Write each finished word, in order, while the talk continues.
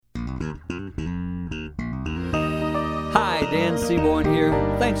Hi, Dan Seaborn here.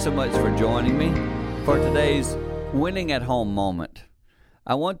 Thanks so much for joining me for today's Winning at Home moment.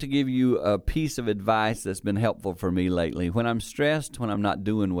 I want to give you a piece of advice that's been helpful for me lately. When I'm stressed, when I'm not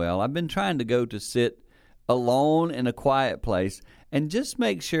doing well, I've been trying to go to sit alone in a quiet place and just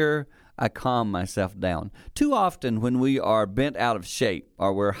make sure I calm myself down. Too often when we are bent out of shape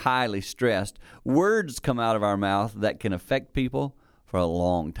or we're highly stressed, words come out of our mouth that can affect people for a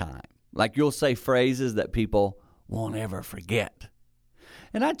long time. Like you'll say phrases that people won't ever forget.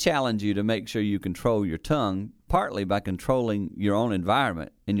 And I challenge you to make sure you control your tongue, partly by controlling your own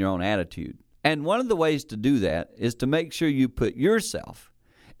environment and your own attitude. And one of the ways to do that is to make sure you put yourself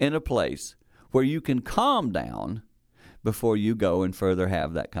in a place where you can calm down before you go and further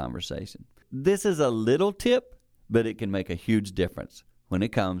have that conversation. This is a little tip, but it can make a huge difference when it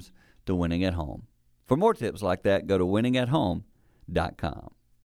comes to winning at home. For more tips like that, go to winningathome.com.